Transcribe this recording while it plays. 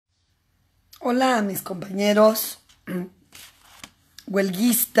Hola, mis compañeros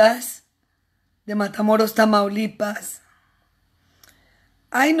huelguistas de Matamoros, Tamaulipas.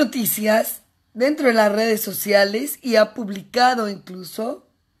 Hay noticias dentro de las redes sociales y ha publicado incluso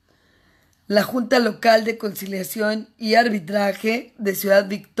la Junta Local de Conciliación y Arbitraje de Ciudad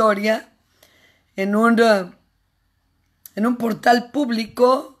Victoria en un portal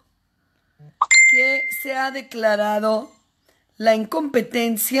público que se ha declarado la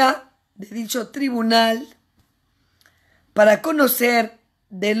incompetencia de dicho tribunal para conocer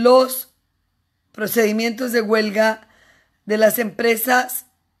de los procedimientos de huelga de las empresas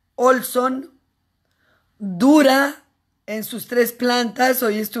Olson, Dura en sus 3 plantas.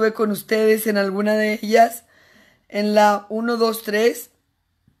 Hoy estuve con ustedes en alguna de ellas, en la 1, 2, 3,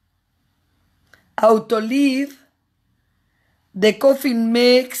 Autoliv, de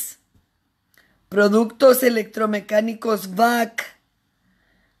Cofinmex, Productos Electromecánicos VAC,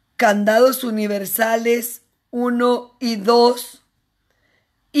 Candados Universales 1 y 2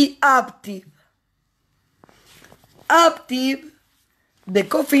 y Aptiv. Aptiv, de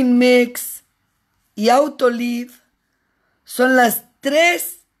Cofinmex y Autoliv son las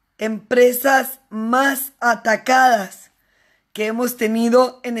 3 empresas más atacadas que hemos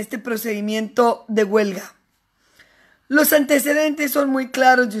tenido en este procedimiento de huelga. Los antecedentes son muy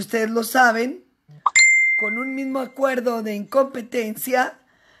claros y ustedes lo saben. Con un mismo acuerdo de incompetencia,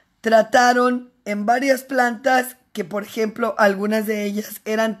 trataron en varias plantas, que por ejemplo algunas de ellas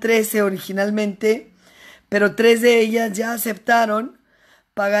eran 13 originalmente, pero 3 de ellas ya aceptaron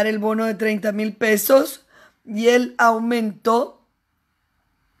pagar el bono de 30,000 pesos y el aumento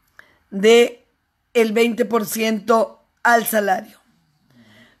de el 20% al salario.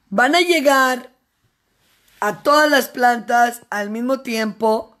 Van a llegar a todas las plantas al mismo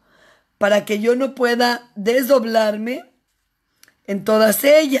tiempo para que yo no pueda desdoblarme en todas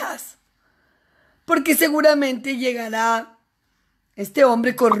ellas, porque seguramente llegará este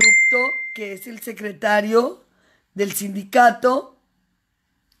hombre corrupto que es el secretario del sindicato,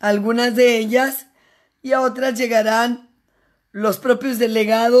 algunas de ellas, y a otras llegarán los propios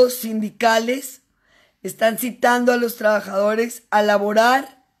delegados sindicales. Están citando a los trabajadores a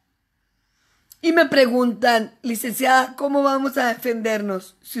laborar y me preguntan: licenciada, ¿cómo vamos a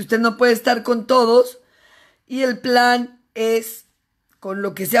defendernos si usted no puede estar con todos? Y el plan es, con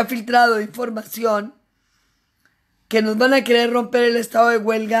lo que se ha filtrado de información, que nos van a querer romper el estado de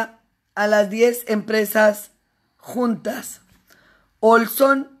huelga a las 10 empresas juntas: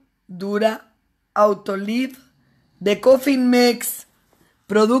 Olson, Dura, Autoliv, de Cofinmex,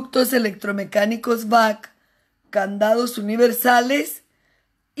 Productos Electromecánicos VAC, Candados Universales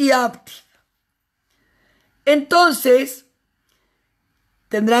y Aptiv. Entonces,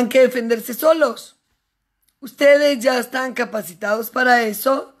 tendrán que defenderse solos. Ustedes ya están capacitados para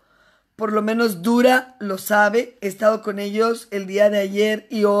eso, por lo menos Dura lo sabe, he estado con ellos el día de ayer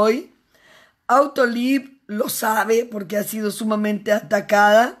y hoy. Autoliv lo sabe porque ha sido sumamente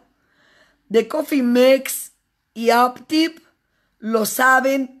atacada. De Cofinmex y Aptiv lo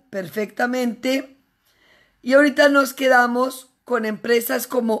saben perfectamente. Y ahorita nos quedamos con empresas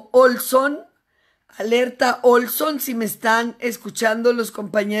como Olson. Alerta Olson, si me están escuchando los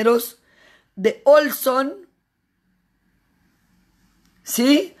compañeros de Olson.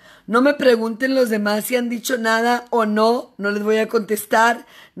 ¿Sí? No me pregunten los demás si han dicho nada o no. No les voy a contestar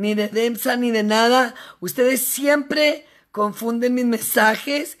ni de DEMSA ni de nada. Ustedes siempre confunden mis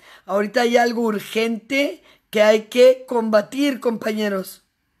mensajes. Ahorita hay algo urgente que hay que combatir, compañeros.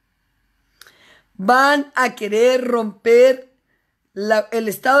 Van a querer romper el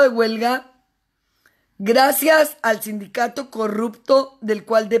estado de huelga gracias al sindicato corrupto del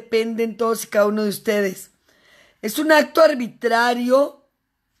cual dependen todos y cada uno de ustedes. Es un acto arbitrario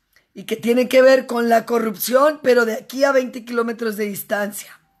y que tiene que ver con la corrupción, pero de aquí a 20 kilómetros de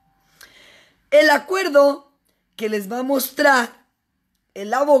distancia. El acuerdo que les va a mostrar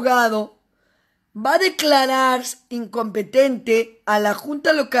el abogado va a declarar incompetente a la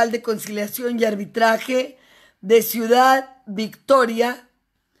Junta Local de Conciliación y Arbitraje de Ciudad Victoria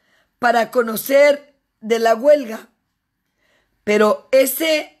para conocer de la huelga. Pero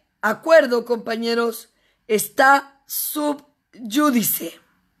ese acuerdo, compañeros, está sub judice.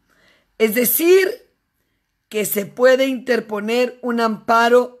 Es decir, que se puede interponer un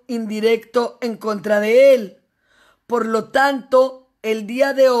amparo indirecto en contra de él. Por lo tanto, el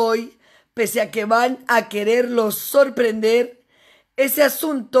día de hoy, pese a que van a quererlos sorprender, ese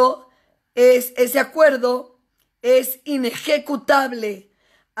acuerdo es inejecutable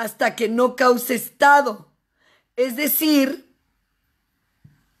hasta que no cause estado. Es decir,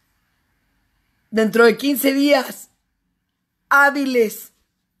 dentro de 15 días hábiles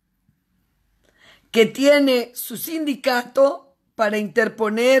que tiene su sindicato para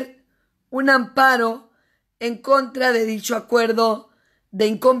interponer un amparo en contra de dicho acuerdo de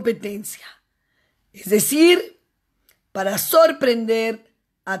incompetencia. Es decir, para sorprender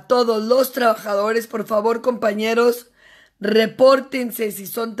a todos los trabajadores, por favor, compañeros, repórtense si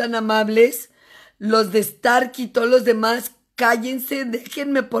son tan amables. Los de Stark y todos los demás, cállense,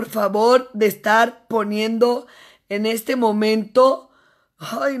 déjenme por favor de estar poniendo en este momento.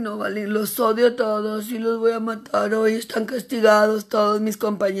 Ay, no, vale, los odio a todos y los voy a matar hoy. Están castigados todos mis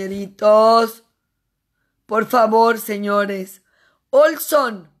compañeritos. Por favor, señores.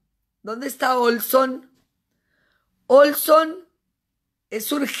 Olson, ¿dónde está Olson? Olson,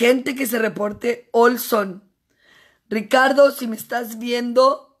 es urgente que se reporte Olson. Ricardo, si me estás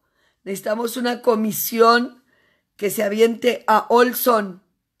viendo, necesitamos una comisión que se aviente a Olson.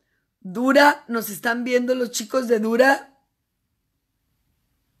 Dura, ¿nos están viendo los chicos de Dura?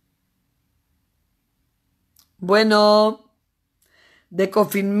 Bueno, de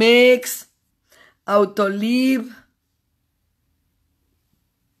Cofinmex, Autoliv,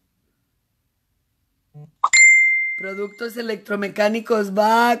 Productos Electromecánicos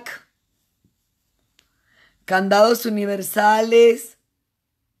BAC, Candados Universales,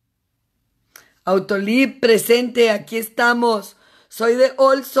 Autoliv presente, aquí estamos. Soy de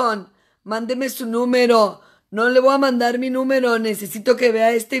Olson, mándeme su número. No le voy a mandar mi número, necesito que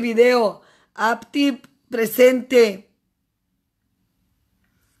vea este video. Aptiv presente.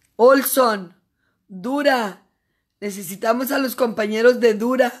 Olson, Dura, necesitamos a los compañeros de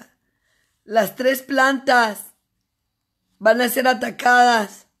Dura. Las 3 plantas van a ser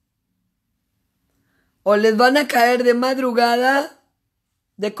atacadas o les van a caer de madrugada.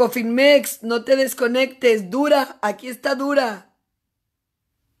 De Cofinmex, no te desconectes. Dura, aquí está Dura.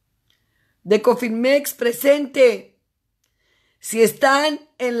 De Cofinmex presente. Si están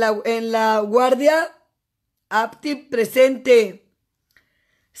en la guardia, Aptiv presente.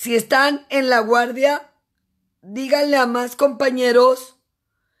 Si están en la guardia, díganle a más compañeros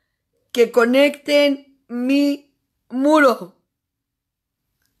que conecten mi muro.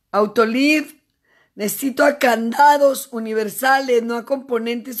 Autoliv, necesito a candados universales, no a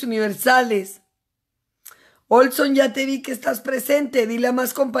componentes universales. Olson, ya te vi que estás presente. Dile a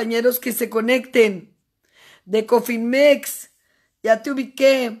más compañeros que se conecten. De Cofinmex, ya te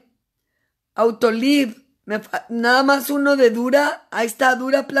ubiqué. Autoliv, nada más uno de Dura. Ahí está,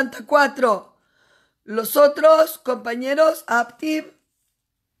 Dura planta 4. Los otros compañeros, Aptiv,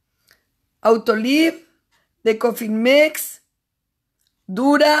 Autoliv, de Cofinmex,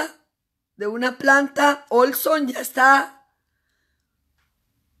 Dura, de una planta. Olson ya está.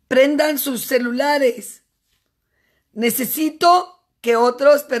 Prendan sus celulares. Necesito que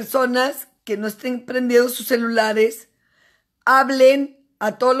otras personas que no estén prendiendo sus celulares hablen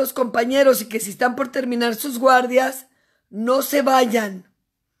a todos los compañeros y que si están por terminar sus guardias, no se vayan.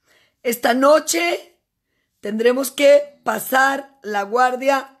 Esta noche tendremos que pasar la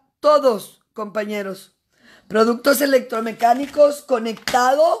guardia todos, compañeros. Productos electromecánicos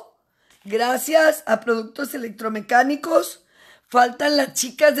conectado. Gracias a Productos Electromecánicos. Faltan las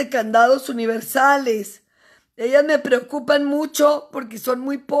chicas de Candados Universales. Ellas me preocupan mucho porque son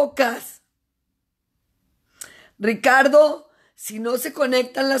muy pocas. Ricardo, si no se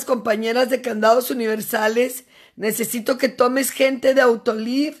conectan las compañeras de Candados Universales, necesito que tomes gente de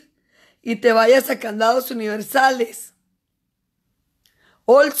Autoliv y te vayas a Candados Universales.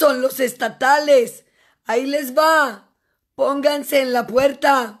 Olson, los estatales, ahí les va. Pónganse en la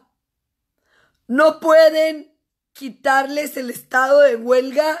puerta. No pueden quitarles el estado de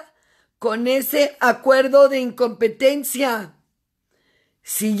huelga con ese acuerdo de incompetencia.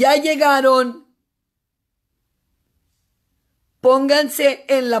 Si ya llegaron, pónganse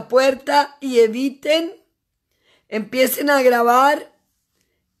en la puerta y eviten, empiecen a grabar,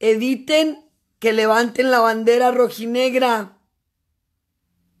 eviten que levanten la bandera rojinegra.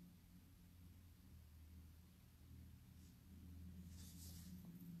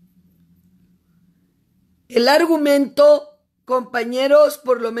 El argumento, compañeros,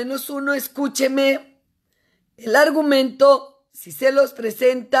 por lo menos uno, escúcheme. El argumento, si se los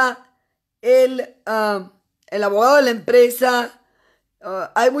presenta el abogado de la empresa,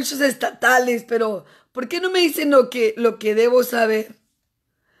 hay muchos estatales, pero ¿por qué no me dicen lo que debo saber?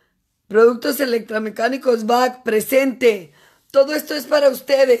 Productos electromecánicos BAC, presente. Todo esto es para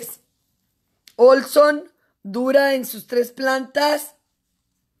ustedes. Olson, Dura en sus 3 plantas.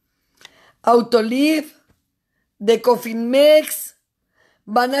 Autoliv, de Cofinmex,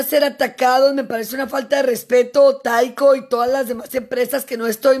 van a ser atacados. Me parece una falta de respeto. Taiko y todas las demás empresas que no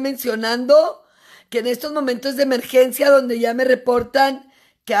estoy mencionando, que en estos momentos de emergencia donde ya me reportan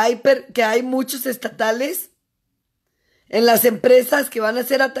que hay muchos estatales en las empresas que van a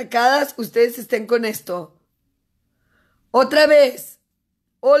ser atacadas, ustedes estén con esto. Otra vez,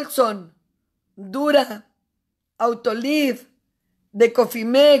 Olson, Dura, Autoliv, de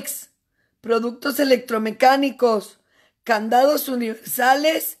Cofimex, productos electromecánicos, candados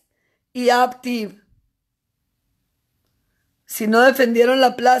universales y Aptiv. Si no defendieron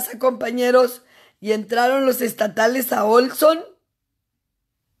la plaza, compañeros, y entraron los estatales a Olson,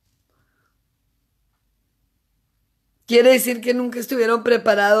 quiere decir que nunca estuvieron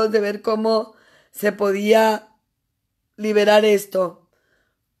preparados de ver cómo se podía liberar esto.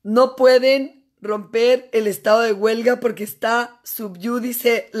 No pueden romper el estado de huelga porque está sub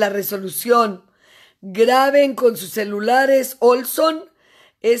iudice la resolución. Graben con sus celulares, Olson,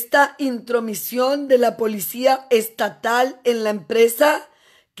 esta intromisión de la policía estatal en la empresa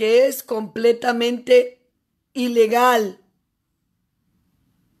que es completamente ilegal.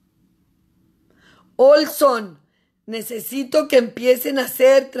 Olson, necesito que empiecen a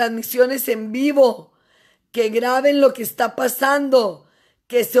hacer transmisiones en vivo, que graben lo que está pasando,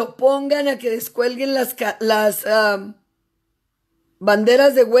 que se opongan a que descuelguen las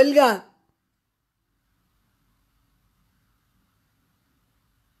banderas de huelga.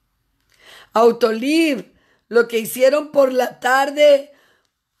 Autoliv, lo que hicieron por la tarde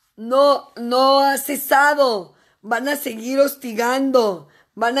no ha cesado. Van a seguir hostigando.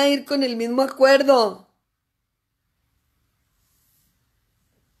 Van a ir con el mismo acuerdo.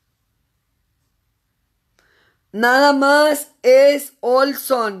 Nada más es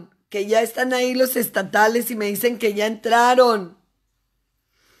Olson, que ya están ahí los estatales y me dicen que ya entraron.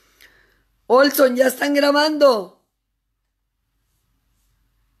 Olson, ya están grabando.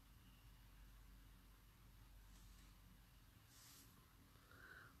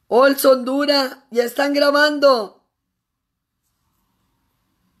 Olson, Dura, ya están grabando.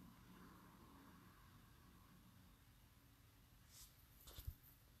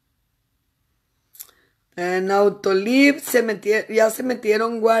 En Autoliv ya se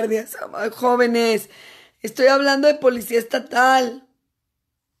metieron guardias, jóvenes. Estoy hablando de policía estatal.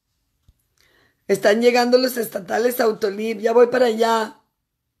 Están llegando los estatales a Autoliv, ya voy para allá.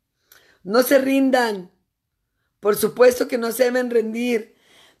 No se rindan. Por supuesto que no se deben rendir,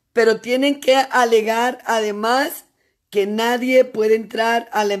 pero tienen que alegar además que nadie puede entrar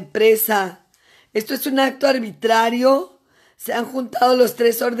a la empresa. Esto es un acto arbitrario. Se han juntado los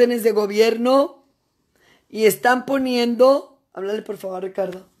 3 órdenes de gobierno y están poniendo, háblale por favor,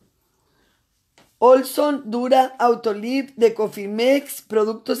 Ricardo. Olson, Dura, Autoliv, de Cofimex,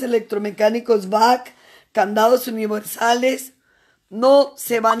 productos electromecánicos VAC, candados universales, no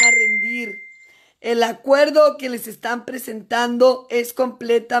se van a rendir. El acuerdo que les están presentando es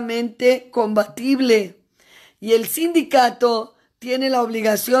completamente combatible y el sindicato tiene la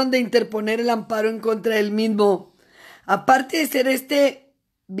obligación de interponer el amparo en contra del mismo. Aparte de ser este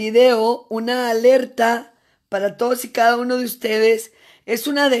video una alerta para todos y cada uno de ustedes, es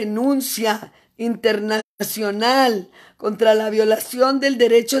una denuncia internacional contra la violación del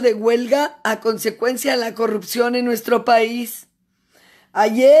derecho de huelga a consecuencia de la corrupción en nuestro país.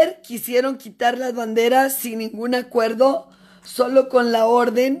 Ayer quisieron quitar las banderas sin ningún acuerdo, solo con la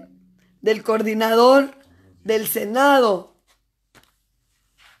orden del coordinador del Senado.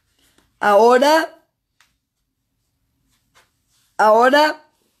 Ahora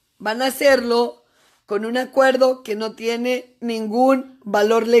van a hacerlo con un acuerdo que no tiene ningún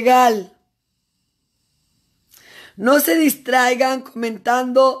valor legal. No se distraigan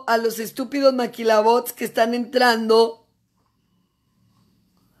comentando a los estúpidos maquilabots que están entrando,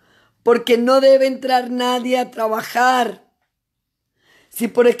 porque no debe entrar nadie a trabajar. Si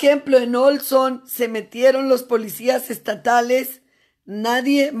por ejemplo en Olson se metieron los policías estatales,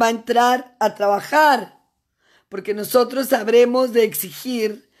 nadie va a entrar a trabajar, porque nosotros habremos de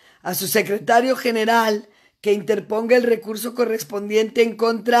exigir a su secretario general que interponga el recurso correspondiente en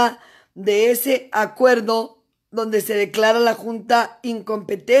contra de ese acuerdo donde se declara la Junta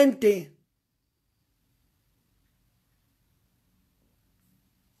incompetente.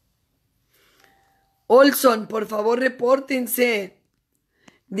 Olson, por favor, repórtense.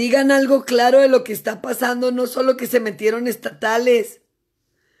 Digan algo claro de lo que está pasando, no solo que se metieron estatales.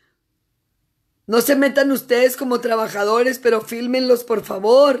 No se metan ustedes como trabajadores, pero fílmenlos, por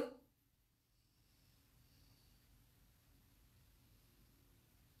favor.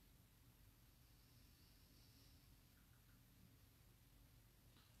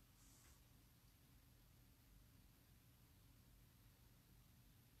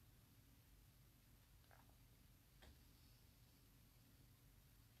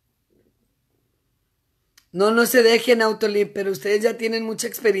 No, no se dejen, Autolib, pero ustedes ya tienen mucha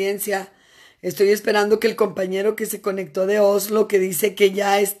experiencia. Estoy esperando que el compañero que se conectó de Oslo, que dice que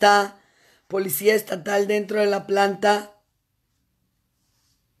ya está policía estatal dentro de la planta.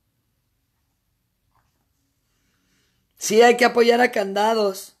 Sí, hay que apoyar a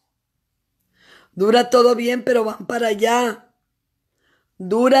Candados. Dura todo bien, pero van para allá.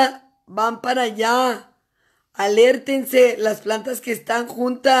 Dura, van para allá. Alértense, las plantas que están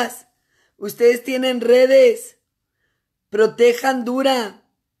juntas. Ustedes tienen redes. Protejan Dura.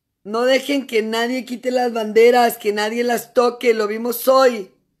 No dejen que nadie quite las banderas, que nadie las toque. Lo vimos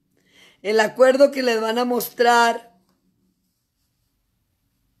hoy. El acuerdo que les van a mostrar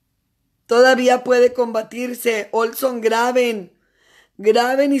todavía puede combatirse. Olson, graben.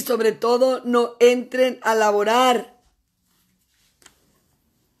 Graben y sobre todo no entren a laborar.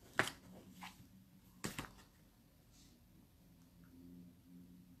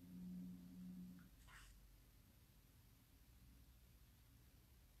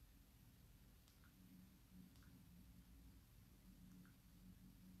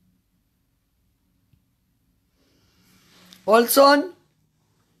 Olson.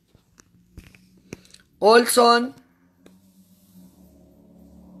 Olson.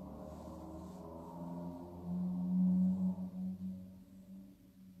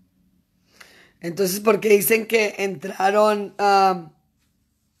 Entonces, ¿por qué dicen que entraron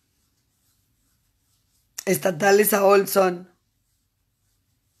estatales a Olson?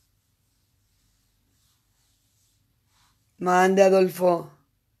 Mande, Adolfo.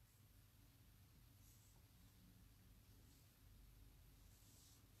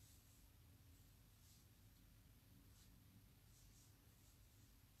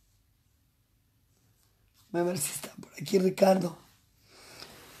 A ver si está por aquí Ricardo.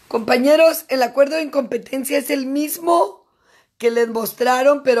 Compañeros, el acuerdo de incompetencia es el mismo que les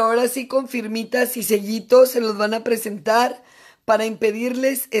mostraron, pero ahora sí con firmitas y sellitos se los van a presentar para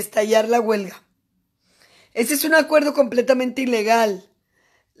impedirles estallar la huelga. Ese es un acuerdo completamente ilegal.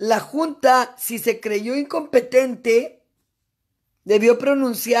 La Junta, si se creyó incompetente, debió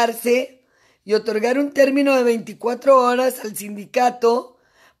pronunciarse y otorgar un término de 24 horas al sindicato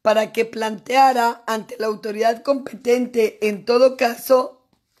para que planteara ante la autoridad competente, en todo caso,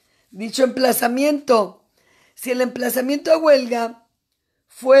 dicho emplazamiento. Si el emplazamiento a huelga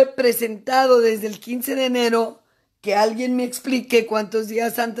fue presentado desde el 15 de enero, que alguien me explique cuántos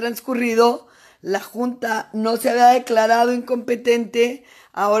días han transcurrido, la Junta no se había declarado incompetente,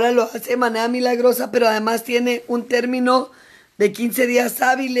 ahora lo hace de manera milagrosa, pero además tiene un término de 15 días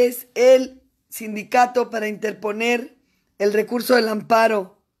hábiles el sindicato para interponer el recurso del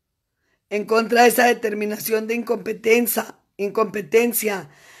amparo en contra de esa determinación de incompetencia.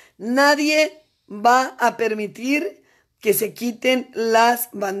 Nadie va a permitir que se quiten las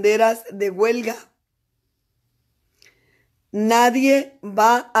banderas de huelga. Nadie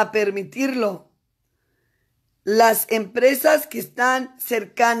va a permitirlo. Las empresas que están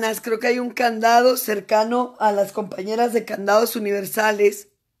cercanas, creo que hay un candado cercano a las compañeras de Candados Universales.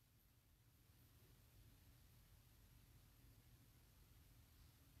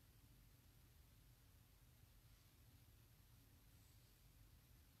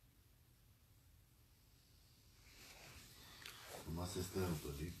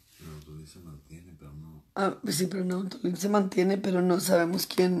 Se mantiene, pero no. Ah, pues sí, pero no, se mantiene, pero no sabemos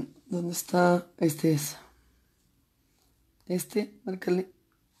quién, dónde está. Este es. Márcale.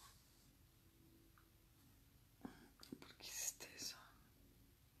 ¿Por qué hiciste eso?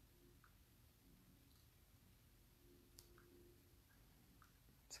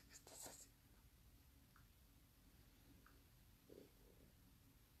 No sé qué estás haciendo.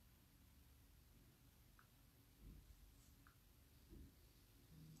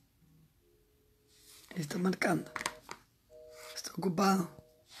 Está marcando. Está ocupado.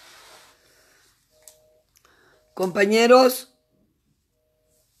 Compañeros,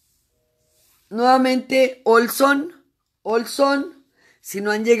 nuevamente Olson, si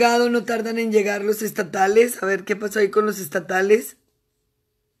no han llegado, no tardan en llegar los estatales. A ver qué pasó ahí con los estatales.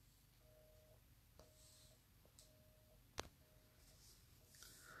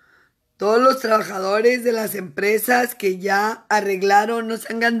 Todos los trabajadores de las empresas que ya arreglaron, no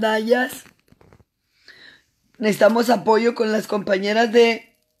sean gandallas. Necesitamos apoyo con las compañeras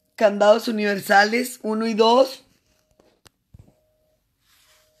de Candados Universales 1 y 2.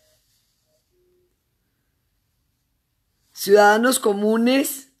 Ciudadanos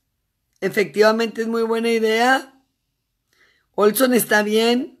comunes. Efectivamente es muy buena idea. Olson está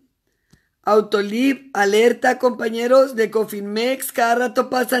bien. Autolib, alerta, compañeros de Cofinmex, cada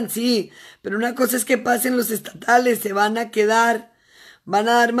rato pasan, sí. Pero una cosa es que pasen los estatales, se van a quedar. Van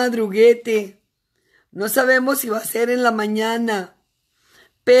a dar madruguete. No sabemos si va a ser en la mañana,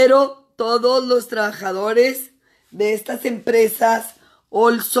 pero todos los trabajadores de estas empresas,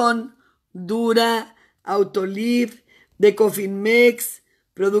 Olson, Dura, Autoliv, de Cofinmex,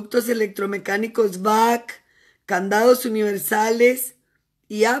 Productos Electromecánicos VAC, Candados Universales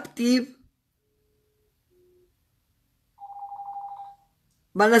y Aptiv,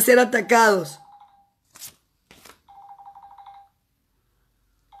 van a ser atacados.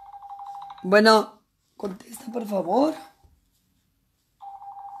 Bueno, contesta por favor.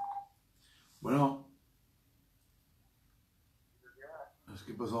 Bueno.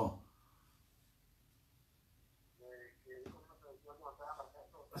 ¿Qué pasó?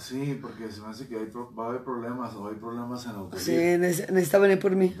 Sí, porque se me hace que va a haber problemas o hay problemas en la autoridad. Sí, necesita venir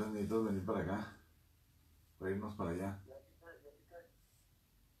por mí. Entonces necesito venir para acá, para irnos para allá.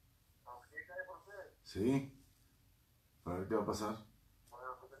 Sí, para ver qué va a pasar.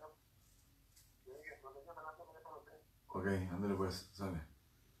 Ok, ándale pues, sale.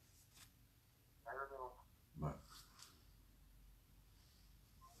 Vale.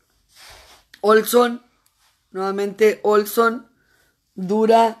 Olson, nuevamente Olson,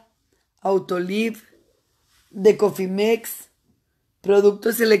 Dura, Autoliv, de Cofimex,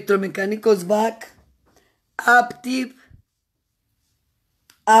 Productos Electromecánicos VAC, Aptiv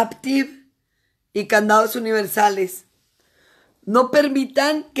y Candados Universales. No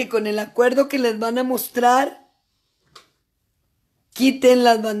permitan que con el acuerdo que les van a mostrar quiten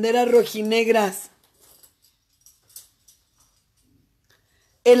las banderas rojinegras.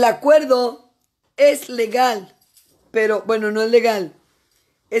 El acuerdo es legal, pero bueno, no es legal.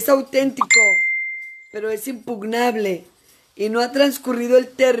 Es auténtico, pero es impugnable y no ha transcurrido el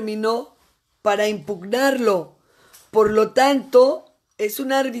término para impugnarlo. Por lo tanto, es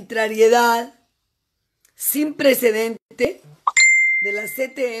una arbitrariedad sin precedente de la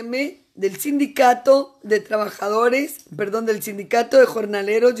CTM, del sindicato de trabajadores, perdón, del sindicato de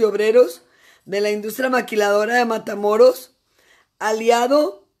jornaleros y obreros de la industria maquiladora de Matamoros,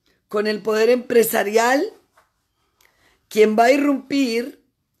 aliado con el poder empresarial, quien va a irrumpir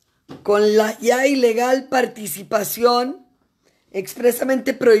con la ya ilegal participación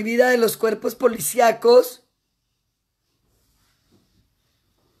expresamente prohibida de los cuerpos policíacos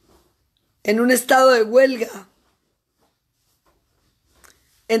en un estado de huelga.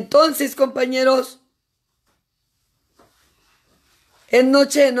 Entonces, compañeros, es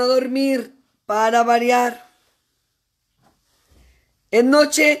noche de no dormir para variar. Es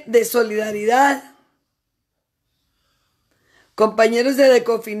noche de solidaridad. Compañeros de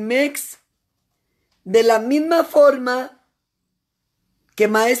Decofinmex, de la misma forma que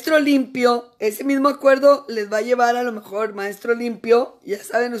Maestro Limpio, ese mismo acuerdo les va a llevar a lo mejor Maestro Limpio, ya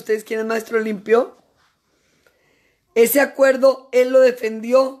saben ustedes quién es Maestro Limpio, ese acuerdo él lo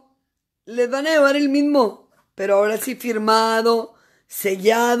defendió, les van a llevar el mismo, pero ahora sí firmado,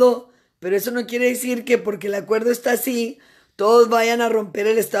 sellado, pero eso no quiere decir que porque el acuerdo está así, todos vayan a romper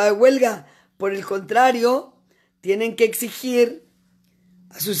el estado de huelga. Por el contrario, tienen que exigir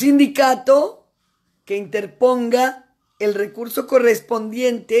a su sindicato que interponga el recurso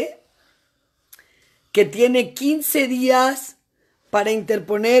correspondiente, que tiene 15 días para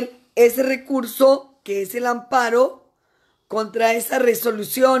interponer ese recurso, que es el amparo contra esa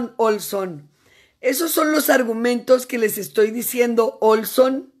resolución, Olson. Esos son los argumentos que les estoy diciendo,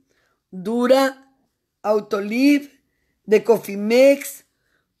 Olson, Dura, Autoliv, de Cofimex,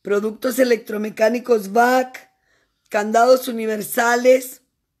 Productos Electromecánicos VAC, Candados Universales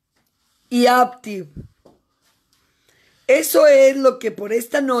y Aptiv. Eso es lo que por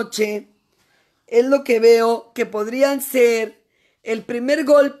esta noche es lo que veo que podrían ser el primer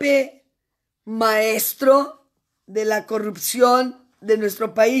golpe maestro de la corrupción de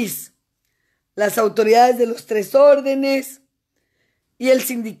nuestro país. Las autoridades de los 3 órdenes y el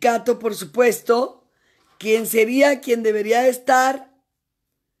sindicato, por supuesto, quien debería estar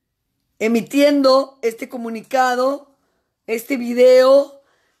emitiendo este comunicado, este video,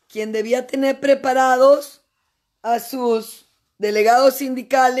 quien debía tener preparados a sus delegados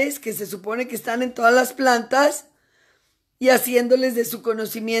sindicales, que se supone que están en todas las plantas, y haciéndoles de su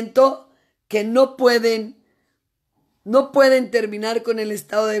conocimiento que no pueden terminar con el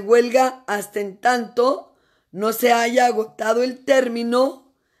estado de huelga hasta en tanto no se haya agotado el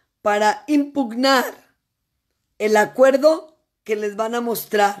término para impugnar el acuerdo que les van a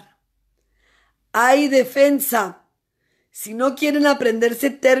mostrar. Hay defensa. Si no quieren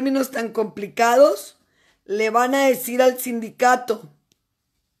aprenderse términos tan complicados, le van a decir al sindicato: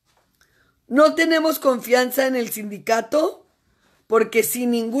 no tenemos confianza en el sindicato porque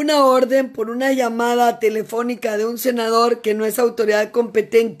sin ninguna orden, por una llamada telefónica de un senador que no es autoridad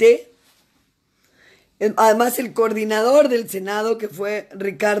competente, Además, el coordinador del Senado, que fue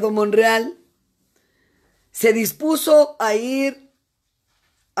Ricardo Monreal, se dispuso a ir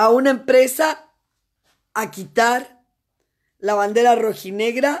a una empresa a quitar la bandera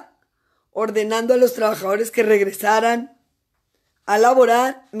rojinegra, ordenando a los trabajadores que regresaran a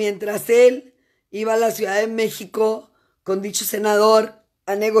laborar, mientras él iba a la Ciudad de México con dicho senador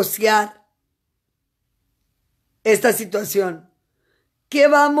a negociar esta situación. ¿Qué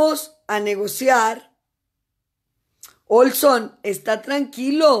vamos a negociar? Olson, está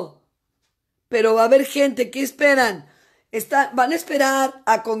tranquilo, pero va a haber gente. ¿Qué esperan? Van a esperar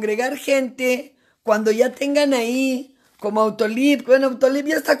a congregar gente cuando ya tengan ahí como Autolib. Bueno, Autolib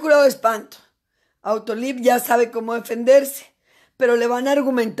ya está curado de espanto. Autolib ya sabe cómo defenderse, pero le van a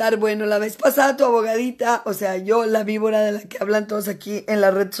argumentar, bueno, la vez pasada tu abogadita, o sea, yo, la víbora de la que hablan todos aquí en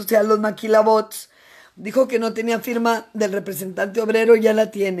la red social, los maquilabots, dijo que no tenía firma del representante obrero, ya la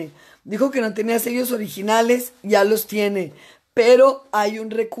tiene. Dijo que no tenía sellos originales, ya los tiene. Pero hay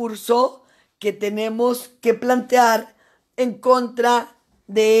un recurso que tenemos que plantear en contra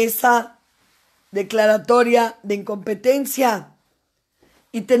de esa declaratoria de incompetencia.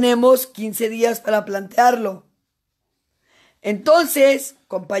 Y tenemos 15 días para plantearlo. Entonces,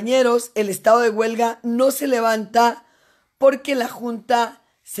 compañeros, el estado de huelga no se levanta porque la Junta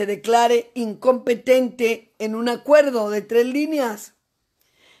se declare incompetente en un acuerdo de 3 líneas.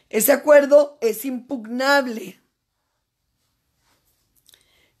 Ese acuerdo es impugnable.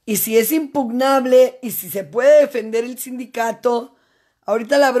 Y si es impugnable y si se puede defender el sindicato,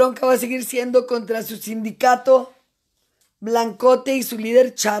 ahorita la bronca va a seguir siendo contra su sindicato blancote y su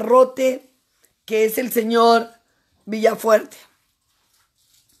líder charrote, que es el señor Villafuerte.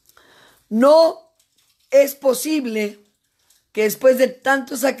 No es posible que después de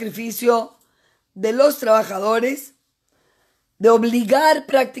tanto sacrificio de los trabajadores, de obligar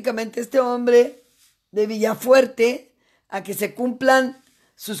prácticamente a este hombre de Villafuerte a que se cumplan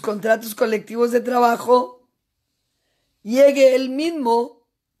sus contratos colectivos de trabajo, llegue él mismo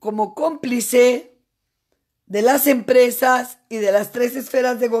como cómplice de las empresas y de las 3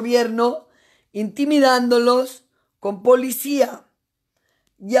 esferas de gobierno, intimidándolos con policía.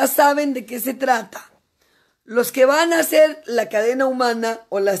 Ya saben de qué se trata. Los que van a hacer la cadena humana,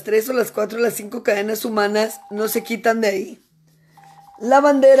 o las 3 o las 4 o las 5 cadenas humanas, no se quitan de ahí. La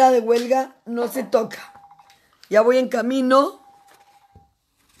bandera de huelga no se toca. Ya voy en camino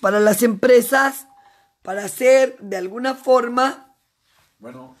para las empresas para hacer de alguna forma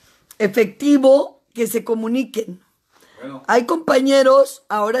efectivo que se comuniquen. Hay compañeros,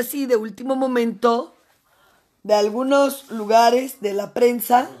 ahora sí, de último momento, de algunos lugares de la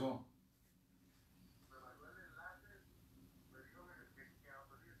prensa.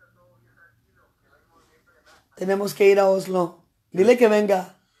 Tenemos que ir a Oslo. Dile que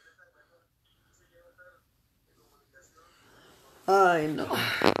venga. Ay,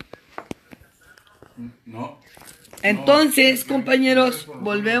 no. Entonces, compañeros,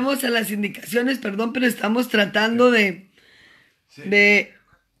 volvemos a las indicaciones. Perdón, pero estamos tratando de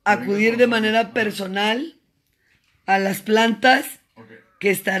acudir de manera personal a las plantas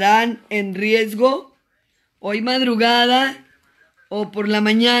que estarán en riesgo hoy madrugada o por la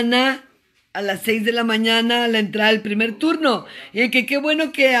mañana, a las 6 de la mañana, a la entrada del primer turno. Y que qué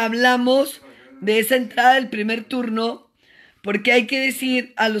bueno que hablamos de esa entrada del primer turno, porque hay que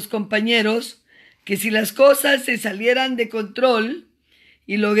decir a los compañeros que si las cosas se salieran de control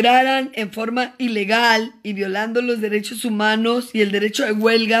y lograran en forma ilegal y violando los derechos humanos y el derecho de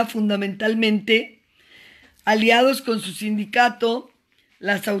huelga fundamentalmente, aliados con su sindicato,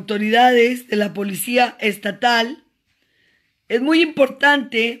 las autoridades de la policía estatal, es muy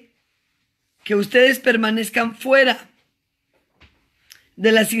importante que ustedes permanezcan fuera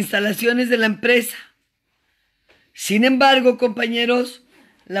de las instalaciones de la empresa. Sin embargo, compañeros,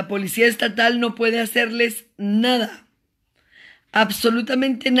 la policía estatal no puede hacerles nada,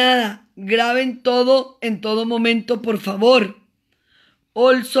 absolutamente nada. Graben todo en todo momento, por favor.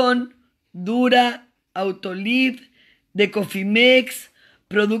 Olson, Dura, Autoliv, Decofimex,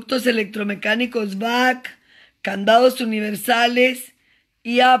 Productos Electromecánicos VAC, Candados Universales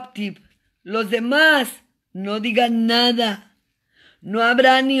y Aptiv. Los demás no digan nada. No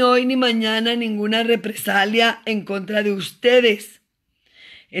habrá ni hoy ni mañana ninguna represalia en contra de ustedes.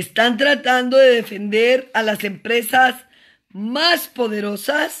 Están tratando de defender a las empresas más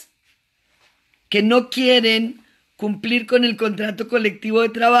poderosas que no quieren cumplir con el contrato colectivo de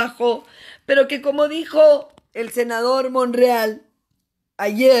trabajo, pero que, como dijo el senador Monreal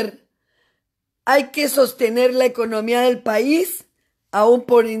ayer, hay que sostener la economía del país aún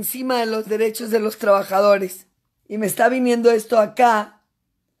por encima de los derechos de los trabajadores. Y me está viniendo esto acá.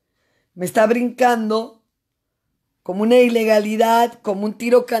 me está brincando como una ilegalidad, como un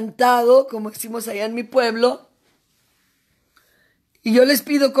tiro cantado, como decimos allá en mi pueblo. Y yo les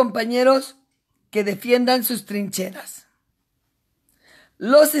pido, compañeros, que defiendan sus trincheras.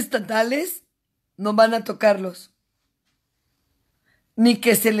 Los estatales no van a tocarlos, ni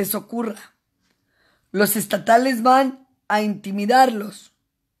que se les ocurra. Los estatales van a intimidarlos.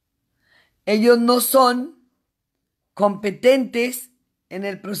 Ellos no son competentes en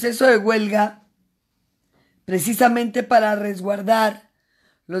el proceso de huelga precisamente para resguardar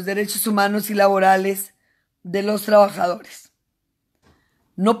los derechos humanos y laborales de los trabajadores.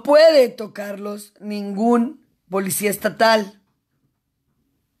 No puede tocarlos ningún policía estatal.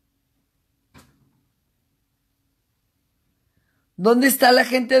 ¿Dónde está la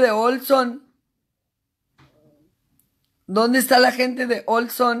gente de Olson? ¿Dónde está la gente de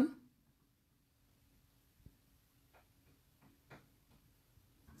Olson?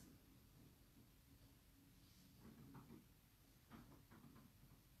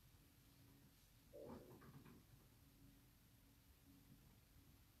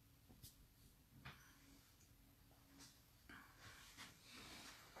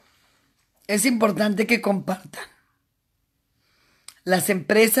 Es importante que compartan. Las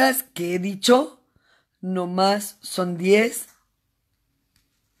empresas que he dicho, nomás son 10.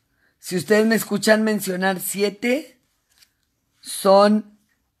 Si ustedes me escuchan mencionar 7, son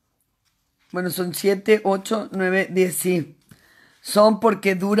 7, 8, 9, 10, sí. Son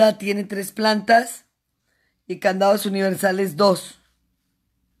porque Dura tiene 3 plantas y Candados Universales 2.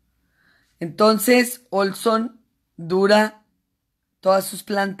 Entonces, Olson, Dura, todas sus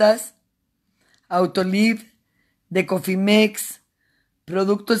plantas, Autoliv, Decofimex,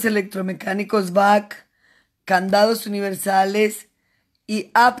 Productos Electromecánicos VAC, Candados Universales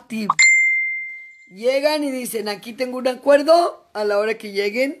y Aptiv. Llegan y dicen, aquí tengo un acuerdo a la hora que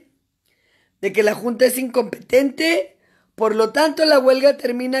lleguen de que la Junta es incompetente, por lo tanto la huelga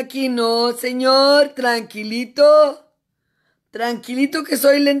termina aquí. No, señor, tranquilito, tranquilito que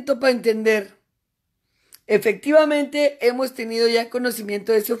soy lento para entender. Efectivamente, hemos tenido ya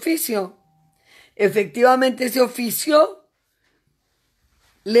conocimiento de ese oficio. Efectivamente, ese oficio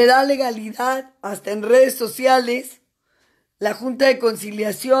le da legalidad hasta en redes sociales la Junta de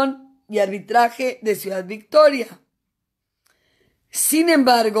Conciliación y Arbitraje de Ciudad Victoria. Sin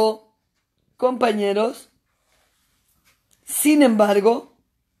embargo, compañeros,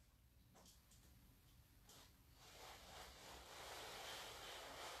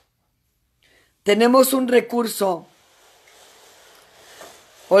 tenemos un recurso.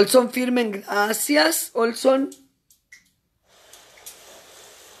 Olson firmen, gracias, Olson.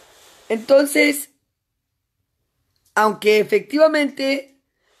 Entonces, aunque efectivamente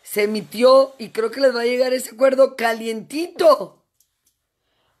se emitió, y creo que les va a llegar ese acuerdo calientito,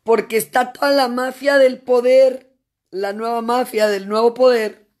 porque está toda la mafia del poder, la nueva mafia del nuevo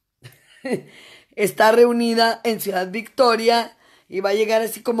poder, está reunida en Ciudad Victoria y va a llegar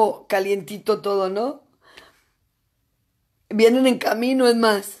así como calientito todo, ¿no? Vienen en camino, es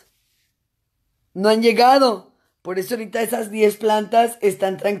más, no han llegado. Por eso ahorita esas 10 plantas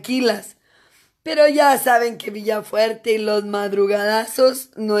están tranquilas. Pero ya saben que Villafuerte y los madrugadazos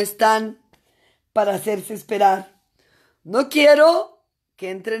no están para hacerse esperar. No quiero que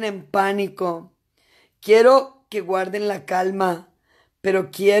entren en pánico. Quiero que guarden la calma.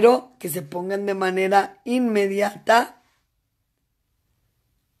 Pero quiero que se pongan de manera inmediata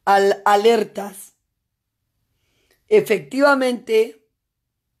alertas. Efectivamente,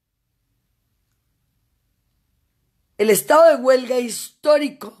 el estado de huelga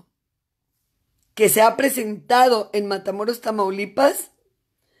histórico que se ha presentado en Matamoros, Tamaulipas,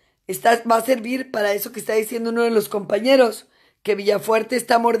 va a servir para eso que está diciendo uno de los compañeros, que Villafuerte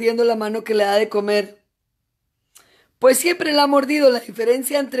está mordiendo la mano que le da de comer. Pues siempre la ha mordido. La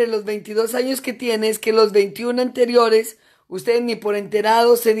diferencia entre los 22 años que tiene es que los 21 anteriores, ustedes ni por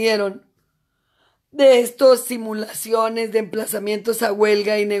enterados se dieron de estas simulaciones de emplazamientos a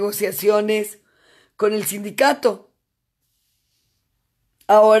huelga y negociaciones con el sindicato.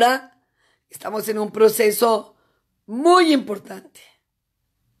 Ahora estamos en un proceso muy importante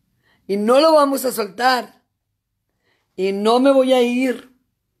y no lo vamos a soltar y no me voy a ir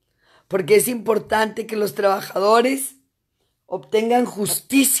porque es importante que los trabajadores obtengan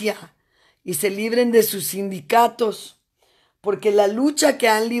justicia y se libren de sus sindicatos, porque la lucha que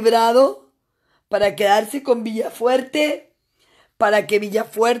han librado para quedarse con Villafuerte, para que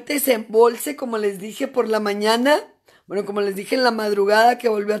Villafuerte se embolse, como les dije por la mañana, como les dije en la madrugada, que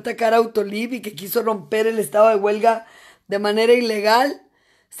volvió a atacar a Autoliv y que quiso romper el estado de huelga de manera ilegal,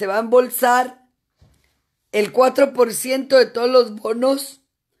 se va a embolsar el 4% de todos los bonos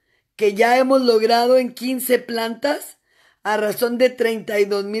que ya hemos logrado en 15 plantas a razón de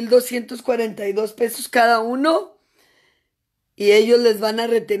 32,242 pesos cada uno, y ellos les van a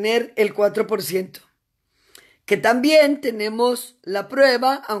retener el 4%. Que también tenemos la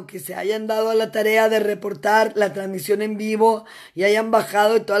prueba, aunque se hayan dado a la tarea de reportar la transmisión en vivo y hayan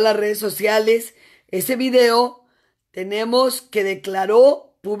bajado de todas las redes sociales ese video, tenemos que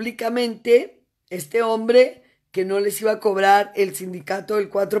declaró públicamente este hombre que no les iba a cobrar el sindicato el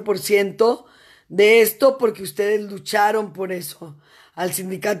 4% de esto, porque ustedes lucharon por eso. Al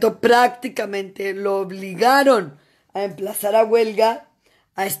sindicato prácticamente lo obligaron a emplazar a huelga,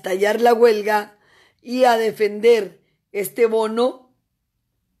 a estallar la huelga y a defender este bono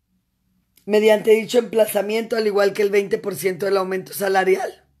mediante dicho emplazamiento, al igual que el 20% del aumento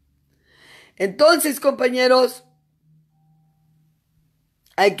salarial. Entonces, compañeros,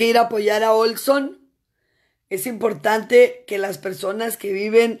 hay que ir a apoyar a Olson. Es importante que las personas que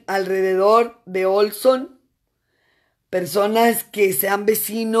viven alrededor de Olson, personas que sean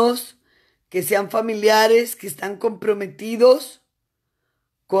vecinos, que sean familiares, que están comprometidos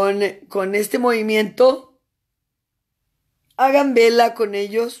con este movimiento, hagan vela con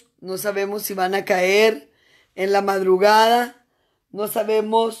ellos. No sabemos si van a caer en la madrugada, no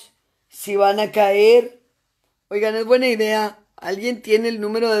sabemos si van a caer. Oigan, es buena idea. ¿Alguien tiene el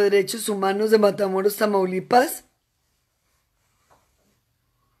número de derechos humanos de Matamoros, Tamaulipas?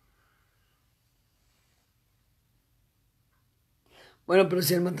 Bueno, pero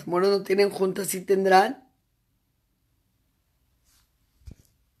si en Matamoros no tienen juntas, ¿sí tendrán?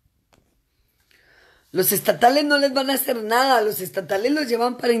 Los estatales no les van a hacer nada. Los estatales los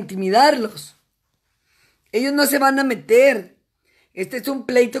llevan para intimidarlos. Ellos no se van a meter. Este es un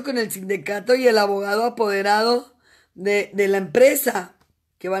pleito con el sindicato y el abogado apoderado de la empresa,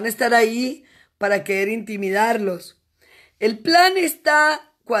 que van a estar ahí para querer intimidarlos. El plan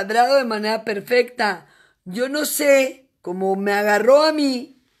está cuadrado de manera perfecta. Yo no sé cómo me agarró a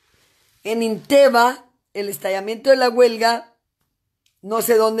mí en Inteva el estallamiento de la huelga. No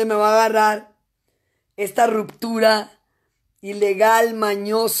sé dónde me va a agarrar esta ruptura ilegal,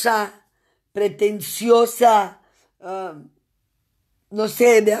 mañosa, pretenciosa, no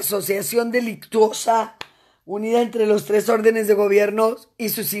sé, de asociación delictuosa unida entre los 3 órdenes de gobierno y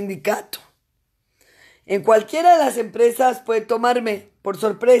su sindicato. En cualquiera de las empresas puede tomarme por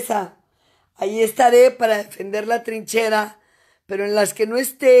sorpresa. Ahí estaré para defender la trinchera, pero en las que no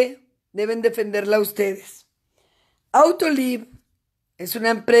esté, deben defenderla ustedes. Autoliv es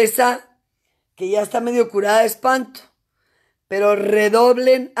una empresa que ya está medio curada de espanto, pero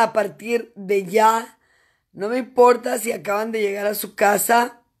redoblen a partir de ya. No me importa si acaban de llegar a su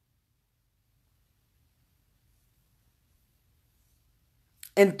casa.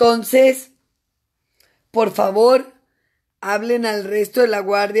 Entonces, por favor, hablen al resto de la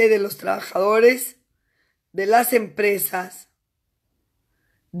guardia y de los trabajadores de las empresas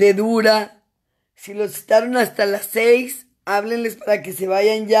de Dura. Si los citaron hasta las 6, háblenles para que se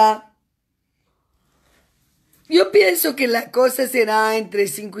vayan ya. Yo pienso que la cosa será entre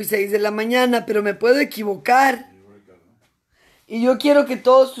 5 y 6 de la mañana, pero me puedo equivocar. Y yo quiero que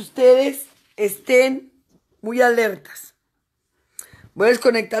todos ustedes estén muy alertas. Voy a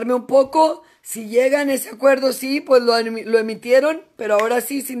desconectarme un poco. Si llegan a ese acuerdo, sí, pues lo emitieron, pero ahora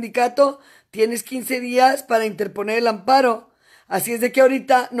sí, sindicato, tienes 15 días para interponer el amparo. Así es de que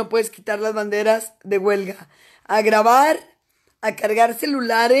ahorita no puedes quitar las banderas de huelga. A grabar, a cargar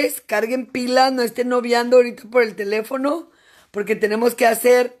celulares, carguen pilas, no estén noviando ahorita por el teléfono, porque tenemos que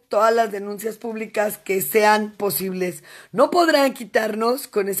hacer todas las denuncias públicas que sean posibles. No podrán quitarnos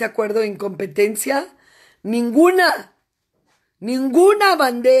con ese acuerdo de incompetencia ninguna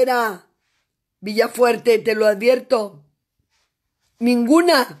bandera. Villafuerte, te lo advierto.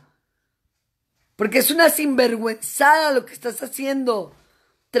 Ninguna. Porque es una sinvergüenzada lo que estás haciendo.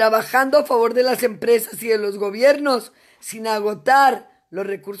 Trabajando a favor de las empresas y de los gobiernos sin agotar los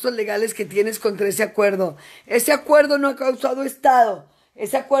recursos legales que tienes contra ese acuerdo. Ese acuerdo no ha causado Estado.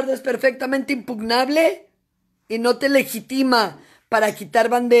 Ese acuerdo es perfectamente impugnable y no te legitima para quitar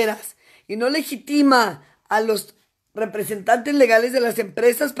banderas. Y no legitima a los representantes legales de las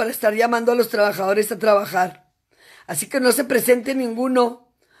empresas para estar llamando a los trabajadores a trabajar. Así que no se presente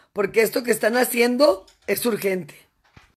ninguno, porque esto que están haciendo es urgente.